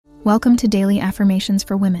Welcome to Daily Affirmations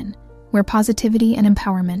for Women, where positivity and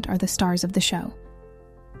empowerment are the stars of the show.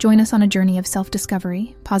 Join us on a journey of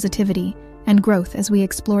self-discovery, positivity, and growth as we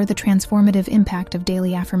explore the transformative impact of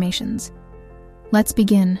daily affirmations. Let's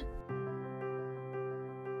begin.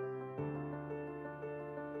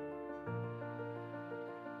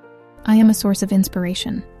 I am a source of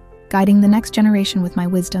inspiration, guiding the next generation with my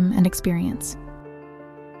wisdom and experience.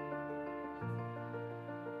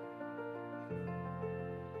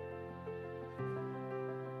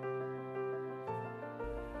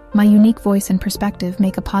 My unique voice and perspective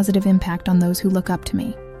make a positive impact on those who look up to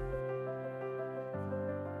me.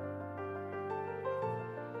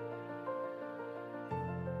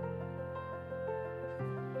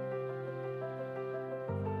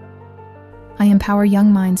 I empower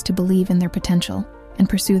young minds to believe in their potential and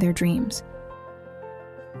pursue their dreams.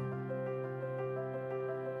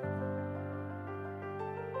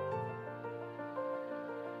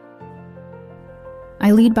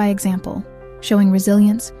 I lead by example, showing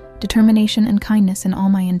resilience, determination, and kindness in all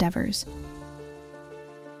my endeavors.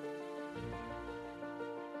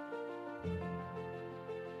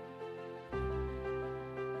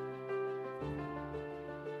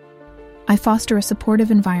 I foster a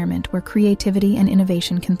supportive environment where creativity and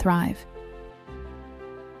innovation can thrive.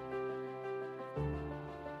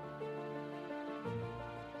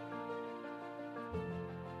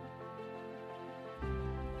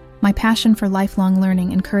 My passion for lifelong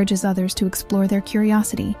learning encourages others to explore their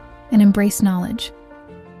curiosity and embrace knowledge.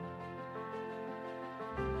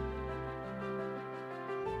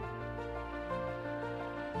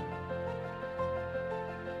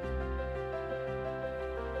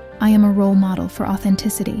 I am a role model for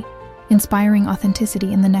authenticity, inspiring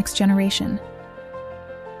authenticity in the next generation.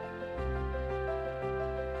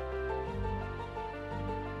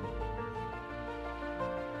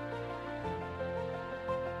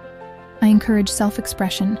 I encourage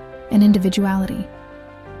self-expression and individuality,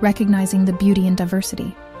 recognizing the beauty in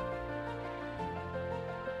diversity.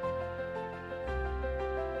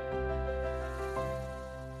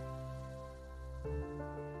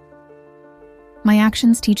 My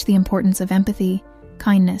actions teach the importance of empathy,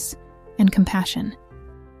 kindness, and compassion.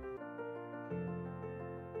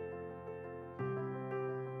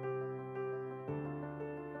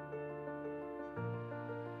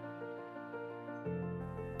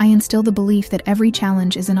 I instill the belief that every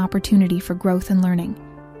challenge is an opportunity for growth and learning.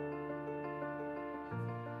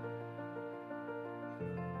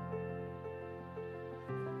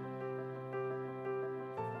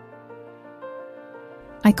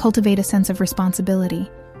 I cultivate a sense of responsibility,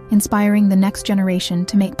 inspiring the next generation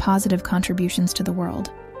to make positive contributions to the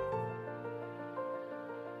world.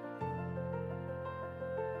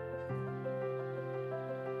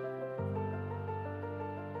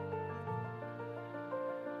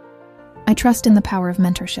 I trust in the power of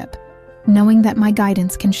mentorship, knowing that my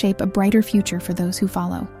guidance can shape a brighter future for those who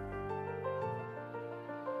follow.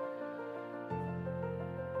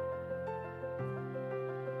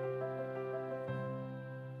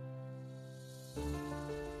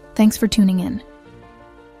 Thanks for tuning in.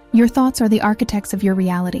 Your thoughts are the architects of your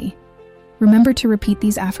reality. Remember to repeat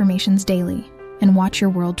these affirmations daily and watch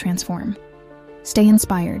your world transform. Stay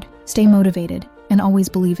inspired, stay motivated, and always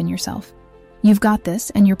believe in yourself. You've got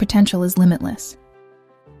this, and your potential is limitless.